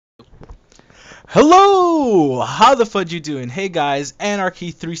Hello! How the fudge you doing? Hey guys,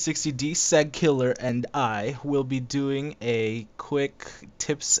 Anarchy360D, Seg Killer, and I will be doing a quick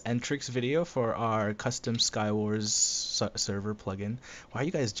tips and tricks video for our custom Skywars server plugin. Why are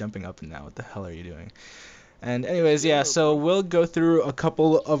you guys jumping up and down? What the hell are you doing? And anyways, yeah, so we'll go through a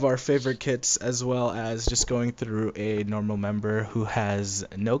couple of our favorite kits as well as just going through a normal member who has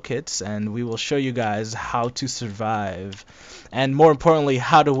no kits, and we will show you guys how to survive and more importantly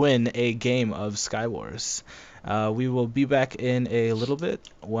how to win a game of Skywars. We will be back in a little bit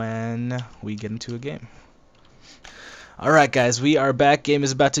when we get into a game. Alright guys, we are back. Game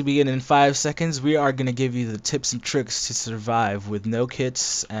is about to begin in 5 seconds. We are going to give you the tips and tricks to survive with no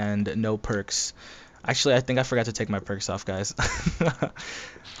kits and no perks. Actually, I think I forgot to take my perks off, guys. I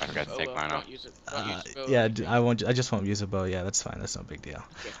forgot to take mine off. Yeah, I won't. I just won't use a bow. Yeah, that's fine. That's no big deal.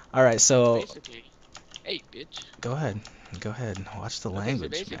 Okay. All right, so. Basically, hey, bitch. Go ahead. Go ahead. Watch the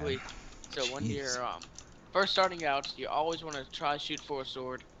language, so basically, man. So when you're first starting out, you always want to try to shoot for a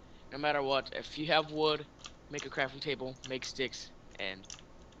sword, no matter what. If you have wood, make a crafting table, make sticks, and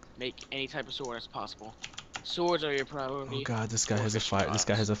make any type of sword as possible. Swords are your priority. Oh god, this guy has a fire. This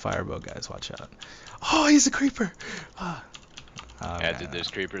guy has a firebow, guys. Watch out. Oh, he's a creeper. Oh, yeah, dude,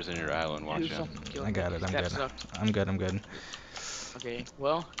 there's creepers in your island. Watch out. I got it. I'm good. I'm good. I'm good. Okay.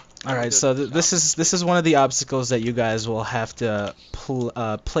 Well. All right. So this is one of the obstacles that you guys will have to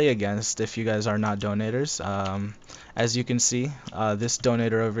play against if you guys are not donators. As you can see, this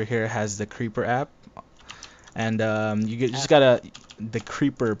donator over here has the creeper app. And you just gotta the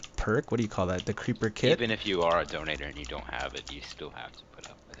creeper perk. What do you call that? The creeper kit. Even if you are a donator and you don't have it, you still have to put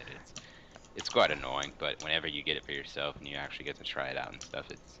up with it. It's quite annoying, but whenever you get it for yourself and you actually get to try it out and stuff,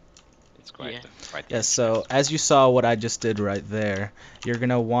 it's quite yeah. So as you saw what I just did right there, you're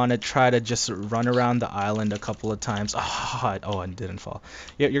gonna want to try to just run around the island a couple of times. I didn't fall.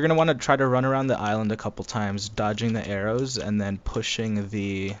 You're gonna want to try to run around the island a couple times, dodging the arrows and then pushing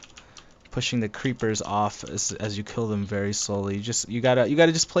the creepers off as you kill them very slowly. You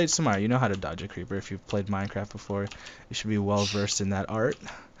gotta just play it smart. You know how to dodge a creeper if you've played Minecraft before. You should be well versed in that art.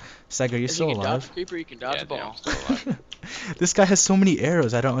 Seg, are you still alive? You can dodge a creeper, you can dodge a ball. This guy has so many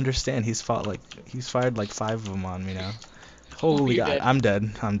arrows. I don't understand. He's fired like 5 of them on me now. Holy god, I'm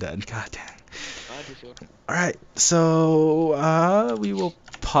dead. I'm dead. God damn. Alright, so we will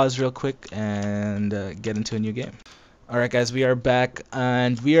pause real quick and get into a new game. Alright guys, we are back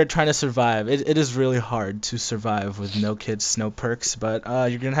and we are trying to survive. It is really hard to survive with no kits, no perks, but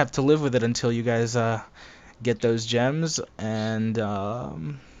you're going to have to live with it until you guys get those gems and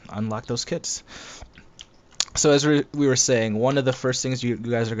unlock those kits. So as we were saying, one of the first things you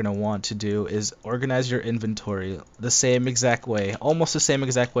guys are going to want to do is organize your inventory the same exact way, almost the same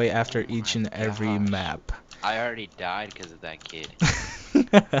exact way after each and every map. I already died because of that kid.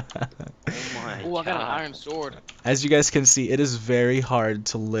 Oh, I got an iron sword. As you guys can see, it is very hard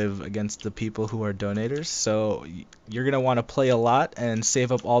to live against the people who are donators, so you're going to want to play a lot and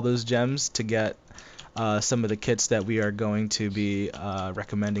save up all those gems to get some of the kits that we are going to be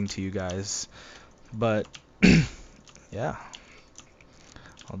recommending to you guys. But yeah,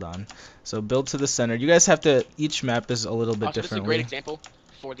 hold on. So build to the center. You guys have to, each map is a little bit differently. This is a great example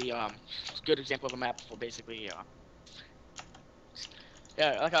for the good example of a map for basically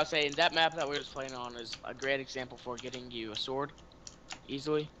yeah, like I was saying, that map that we were just playing on is a great example for getting you a sword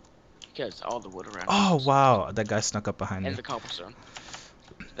easily because all the wood around. Oh wow, that guy snuck up behind me. And the cobblestone.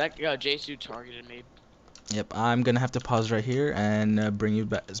 That J-Suit targeted me. Yep, I'm gonna have to pause right here and bring you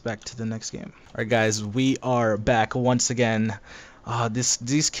back to the next game. Alright guys, we are back once again.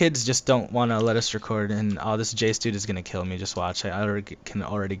 These kids just don't want to let us record, and this J-Suit is gonna kill me. Just watch. I can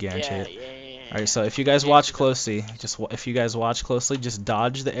already guarantee it. Yeah. Alright, so if you guys watch closely, just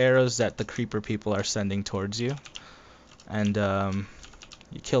dodge the arrows that the creeper people are sending towards you, and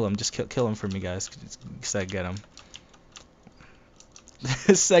you kill them. Just kill them for me, guys. Seg, get him.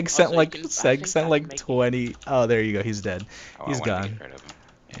 Seg sent like 20. Oh, there you go. He's dead. He's gone.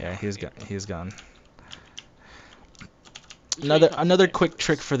 Yeah, he's gone. Another quick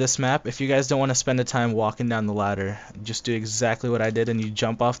trick for this map, if you guys don't want to spend the time walking down the ladder, just do exactly what I did and you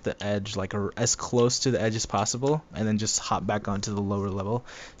jump off the edge like as close to the edge as possible and then just hop back onto the lower level.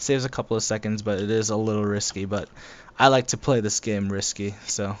 Saves a couple of seconds, but it is a little risky, but I like to play this game risky,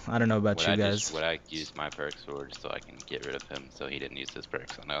 so I don't know about you guys. Would I use my perk sword so I can get rid of him so he didn't use his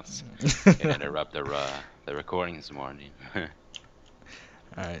perks on us and interrupt the recordings this morning.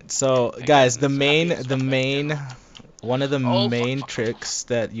 Alright, so guys, one of the main tricks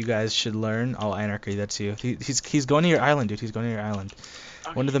that you guys should learn. Oh, Anarchy, that's you. He's going to your island, dude. He's going to your island.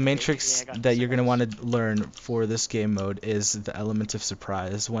 One of the main Okay, tricks yeah, I got that this, you're I got going to this. want to learn for this game mode is the element of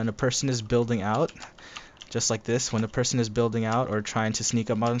surprise. When a person is building out, just like this, when a person is building out or trying to sneak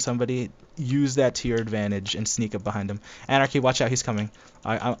up on somebody, use that to your advantage and sneak up behind him. Anarchy, watch out, he's coming.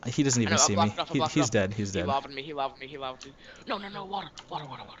 He doesn't I even know, I see me. blocked it off, I blocked it He's off. dead, he's He dead. lobbed me, he lobbed me, he lobbed me. No, water.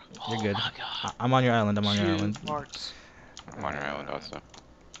 You're Oh good. my god. I'm on your island, I'm on your 2 island. hearts. I'm on your island also.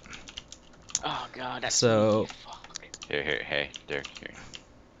 Oh god, that's So- me. Fuck. Here, hey, Derek, here.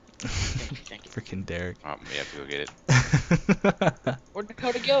 Thank you. Freaking Derek. Oh, we have to go get it. Where'd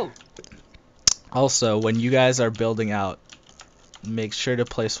Dakota go? Also, when you guys are building out, make sure to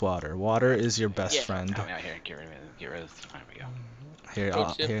place water. Water is your best Yeah. friend. Come out here and get rid of it. Get rid of this. There we go. Here,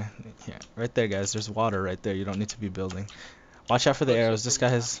 Toad ship. here, right there, guys. There's water right there. You don't need to be building. Watch out for the Toad ship arrows. This from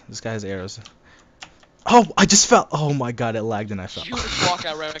guy has arrows. Oh, I just fell. Oh my god, it lagged and I fell. You just walked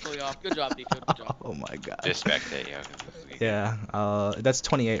out directly off. Good job, Deco. Good job. Oh my god. Just spectate, yo. Yeah. That's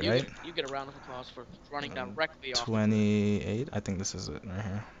 28, right? You get a round of applause for running directly off. 28. I think this is it right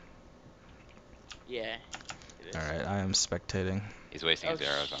here. Yeah. It is. All right, I am spectating. He's wasting his Oh,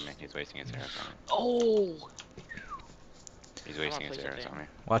 arrows on me. He's wasting his arrows on me. Oh. He's wasting his place that arrows thing. on me.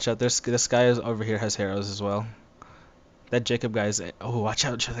 Watch out. This guy is over here has arrows as well. That Jacob guy is. Oh, watch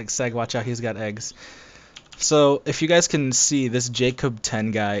out, Seg. Watch out. He's got eggs. So if you guys can see, this Jacob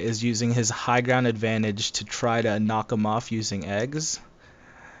 10 guy is using his high ground advantage to try to knock him off using eggs.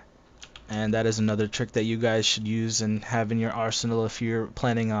 And that is another trick that you guys should use and have in your arsenal if you're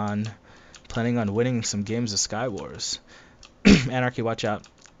planning on winning some games of Skywars. Anarchy, watch out.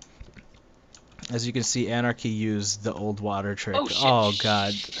 As you can see, Anarchy used the old water trick. Oh, shit. Oh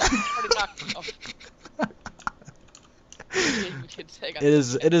god.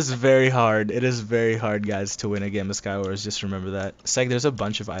 It is very hard. It is very hard, guys, to win a game of Skywars. Just remember that. Seg, there's a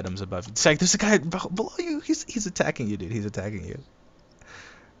bunch of items above you. Seg, there's a guy below you. He's attacking you, dude. He's attacking you.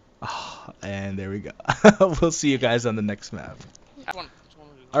 Oh, and there we go. We'll see you guys on the next map.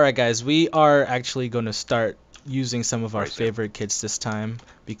 Alright, guys, we are actually going to start using some of our favorite kits this time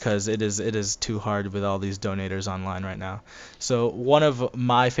because it is too hard with all these donators online right now. So one of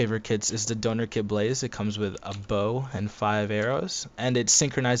my favorite kits is the Donor Kit Blaze. It comes with a bow and 5 arrows, and it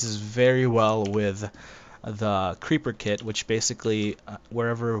synchronizes very well with the Creeper kit, which basically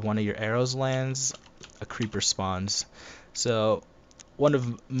wherever one of your arrows lands, a creeper spawns. So one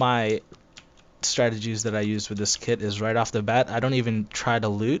of my strategies that I use with this kit is right off the bat, I don't even try to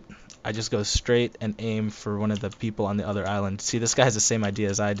loot. I just go straight and aim for one of the people on the other island. See, this guy has the same idea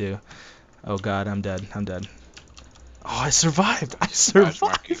as I do. Oh god, I'm dead. Oh, I survived. I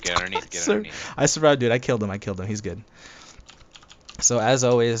survived. Get underneath. Get underneath. I survived, dude. I killed him. He's good. So as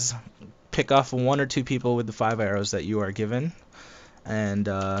always, pick off 1 or 2 people with the 5 arrows that you are given, and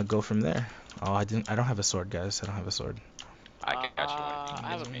go from there. Oh, I don't have a sword, guys. I don't have a sword. I got you. I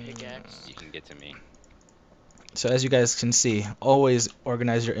have a pickaxe. You can get to me. So as you guys can see, always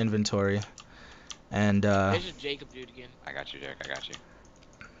organize your inventory, and There's a Jacob dude again. I got you, Derek. I got you.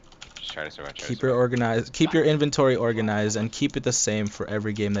 Just try to survive. keep your inventory organized, and keep it the same for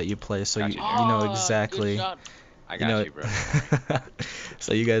every game that you play, so you know exactly. I got you, bro.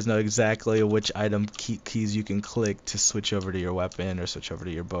 So you guys know exactly which item keys you can click to switch over to your weapon or switch over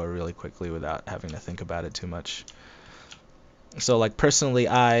to your bow really quickly without having to think about it too much. So like personally,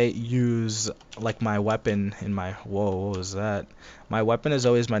 I use like my weapon in my what was that? My weapon is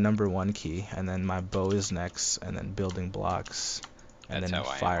always my #1 key, and then my bow is next, and then building blocks, and then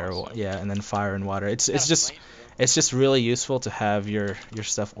fire. Yeah, and then fire and water. It's just really useful to have your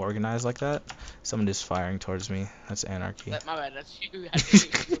stuff organized like that. Someone is firing towards me. That's Anarchy. My bad. That's you.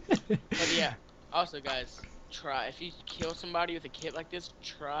 But yeah. Also, guys, if you kill somebody with a kit like this,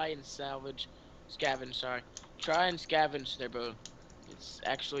 try and scavenge their bow. It's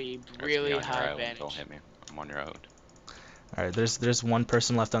actually really high advantage. Don't hit me. I'm on your island. Alright, there's 1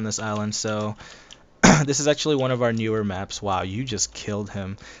 person left on this island, so this is actually one of our newer maps. Wow, you just killed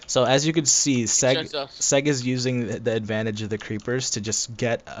him. So as you can see, Seg is using the advantage of the creepers to just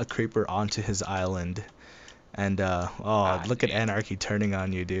get a creeper onto his island. And look at Anarchy turning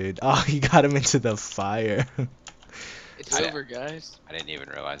on you, dude. Oh, you got him into the fire. It's over, guys. I didn't even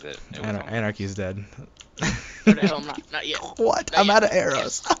realize it. Anarchy's dead. Not yet. What? I'm out of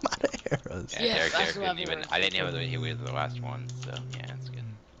arrows. I'm out of arrows. Yeah, Yes, Derek didn't even. I didn't even. He was the last one. So yeah, it's good.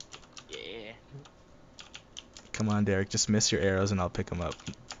 Yeah. Come on, Derek. Just miss your arrows and I'll pick them up.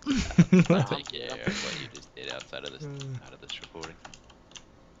 I'll take care of what you just did outside of this recording.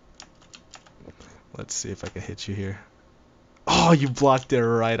 Let's see if I can hit you here. Oh, you blocked it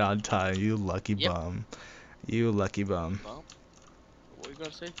right on time. You lucky bum. You lucky bum. Well, what are you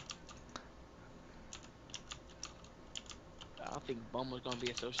gonna say? I don't think bum was gonna be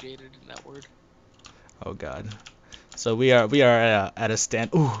associated in that word. Oh god. So we are at a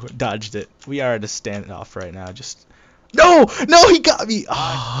stand. Ooh, dodged it. We are at a standoff right now. Just no, he got me.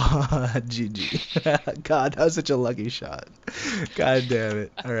 Ah, GG. God, that was such a lucky shot. God damn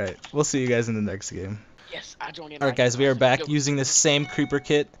it. All right, we'll see you guys in the next game. Yes, I joined in. All right, guys, we are back using the same creeper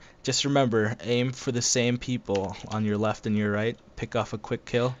kit. Just remember, aim for the same people on your left and your right. Pick off a quick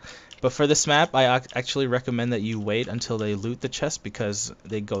kill. But for this map, I actually recommend that you wait until they loot the chest because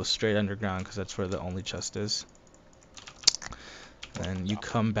they go straight underground because that's where the only chest is. And you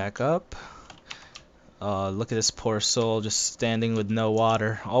come back up. Look at this poor soul just standing with no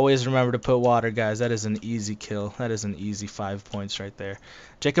water. Always remember to put water, guys. That is an easy kill. That is an easy 5 points right there.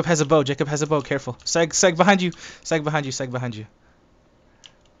 Jacob has a bow. Careful. Seg behind you. Seg behind you.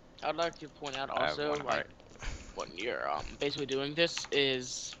 I'd like to point out also, like, when you're basically doing this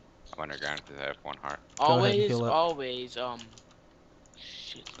is I'm underground because I have 1 heart. always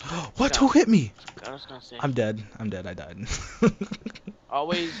shit. What? Who hit me? I was gonna say. I'm dead. I died.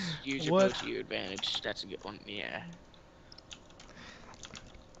 Always use your bow to your advantage. That's a good one. Yeah.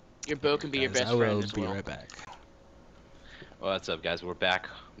 Your bow can be your best friend as well. I will be right back. Well, what's up, guys? We're back.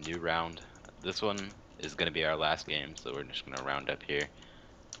 New round. This one is gonna be our last game, so we're just gonna round up here.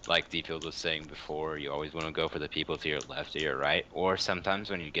 Like D-Field was saying before, you always want to go for the people to your left or your right, or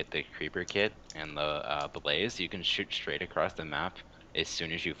sometimes when you get the creeper kit and the blaze, you can shoot straight across the map as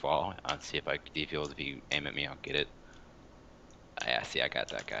soon as you fall. I'll see if D-Field, if you aim at me, I'll get it. Yeah, see, I got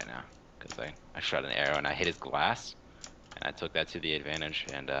that guy now, because I shot an arrow and I hit his glass, and I took that to the advantage,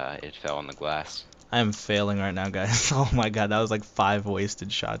 and it fell on the glass. I am failing right now, guys. Oh my god, that was like 5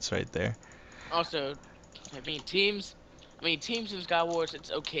 wasted shots right there. Also, teams in Skywars, it's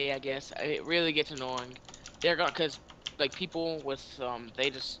okay, I guess. It really gets annoying. They're gonna, cause like people with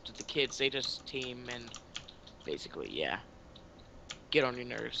the kids, they just team and basically, yeah, get on your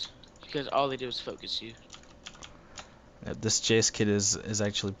nerves because all they do is focus you. Yeah, this Jace kid is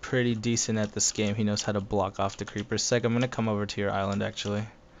actually pretty decent at this game. He knows how to block off the creepers. Seg, I'm gonna come over to your island actually.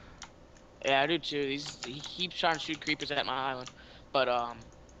 Yeah, I do too. He keeps trying to shoot creepers at my island, but I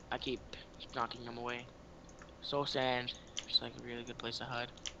keep knocking them away. So sad. It's like a really good place to hide.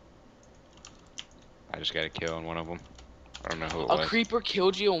 I just got a kill on one of them. I don't know who it was. A creeper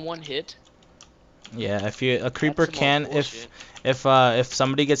killed you in 1 hit? Yeah, a creeper can if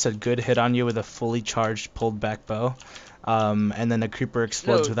somebody gets a good hit on you with a fully charged pulled back bow, and then the creeper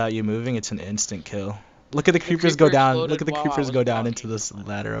explodes without you moving, it's an instant kill. Look at the creepers go down. Look at the creepers go down into this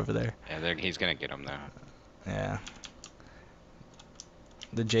ladder over there. Yeah, he's gonna get him now. Yeah.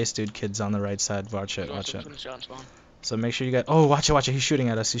 The Jace dude kid's on the right side. Watch it. So make sure you got. Oh, watch it. He's shooting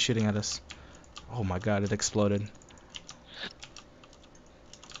at us. Oh my god, it exploded.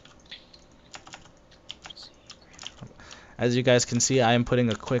 As you guys can see, I am putting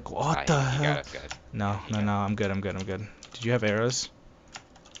a quick. What the hell? No, I'm good. Did you have arrows?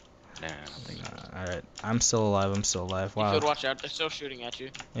 Nah, I don't think so. Alright, I'm still alive. Wow. You should watch out. They're still shooting at you.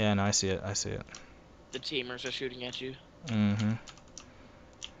 Yeah, no, I see it. The teamers are shooting at you. Mm-hmm.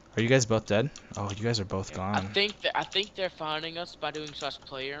 Are you guys both dead? Oh, you guys are both gone. I think they're finding us by doing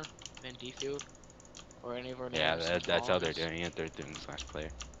 /player than D-Field or any of our names. Yeah, that's how they're doing it. They're doing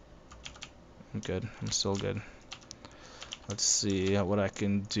 /player. I'm good. I'm still good. Let's see what I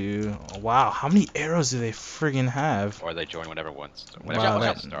can do. Oh, wow, how many arrows do they friggin' have? Or they join whatever one's starting.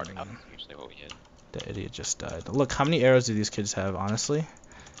 That's usually what we hit. The idiot just died. Look, how many arrows do these kids have? Honestly,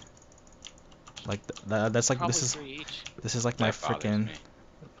 like that's like Probably this is like my freaking.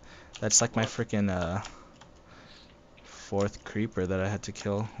 That's like my freaking 4th creeper that I had to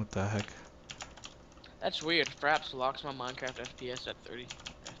kill. What the heck? That's weird. Perhaps locks my Minecraft FPS at 30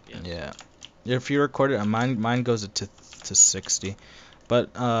 FPS. Yeah. If you record it, mine goes to 60,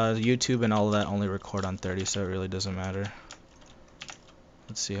 but YouTube and all of that only record on 30, so it really doesn't matter.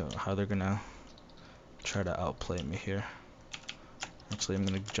 Let's see how they're gonna try to outplay me here. Actually, I'm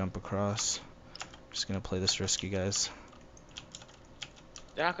gonna jump across. I'm just gonna play this risky, guys.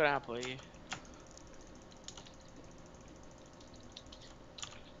 They're not gonna outplay you.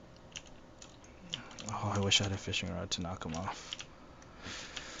 Oh, I wish I had a fishing rod to knock them off.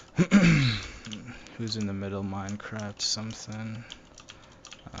 Who's in the middle? Minecraft something.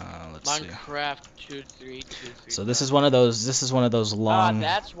 Let's see. Minecraft 232. So this is one of those long.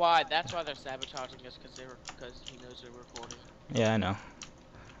 That's why they're sabotaging us because he knows they're recording. Yeah, I know.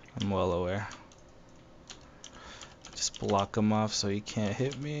 I'm well aware. Just block him off so he can't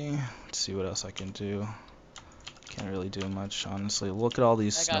hit me. Let's see what else I can do. Can't really do much, honestly. Look at all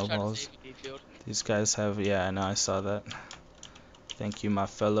these snowballs. These guys have. Yeah, I know. I saw that. Thank you, my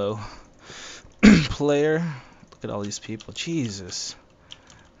fellow player. Look at all these people. Jesus.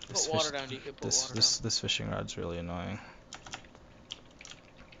 Put water down, Deacon. Put water down. This fishing rod's really annoying.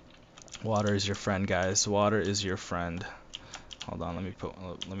 Water is your friend, guys. Water is your friend. Hold on, let me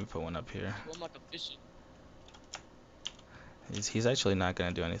put one up here. Well, I'm like a fishing. He's actually not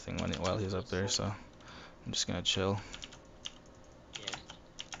gonna do anything while he's up there, so I'm just gonna chill. Yeah.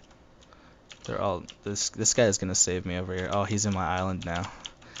 They're all this guy is gonna save me over here. Oh, he's in my island now.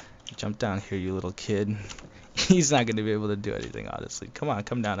 Jump down here, you little kid. He's not gonna be able to do anything, honestly. Come on,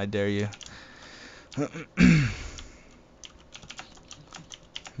 come down. I dare you.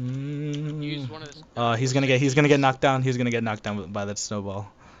 Use one of the he's gonna get knocked down. He's gonna get knocked down by that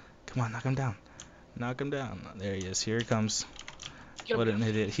snowball. Come on, knock him down. Knock him down. There he is. Here he comes. What an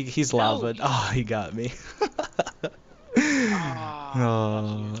idiot. He's lava. Oh, he got me.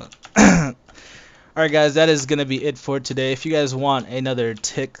 Oh. Alright guys, that is gonna be it for today. If you guys want another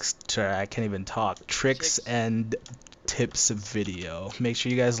I can't even talk. Tricks and tips video, make sure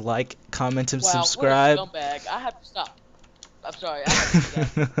you guys like, comment, and subscribe. What a scumbag. I have to stop. I'm sorry. I have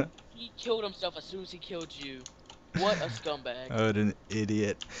to stop. He killed himself as soon as he killed you. What a scumbag. What an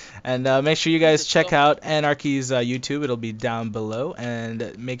idiot. And make sure you guys check out Anarchy's YouTube. It'll be down below.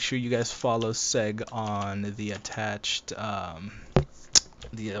 And make sure you guys follow Seg on the attached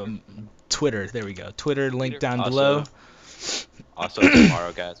Twitter. There we go. Twitter link down below. Also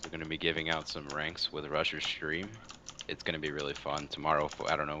tomorrow, guys, we're going to be giving out some ranks with Rusher's stream. It's going to be really fun. Tomorrow,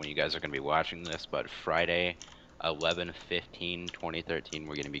 I don't know when you guys are going to be watching this, but Friday, 11/15/2013,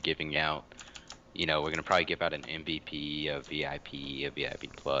 we're going to be giving out, we're going to probably give out an MVP, a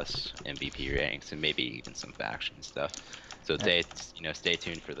VIP Plus, MVP ranks, and maybe even some faction stuff. So stay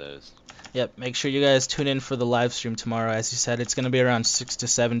tuned for those. Yep, make sure you guys tune in for the live stream tomorrow. As you said, it's going to be around 6 to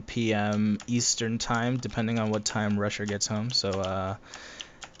 7 p.m. Eastern time, depending on what time Rusher gets home. So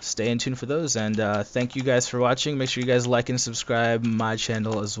stay in tune for those. And thank you guys for watching. Make sure you guys like and subscribe my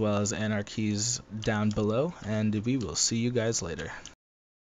channel as well as Anarchy's down below. And we will see you guys later.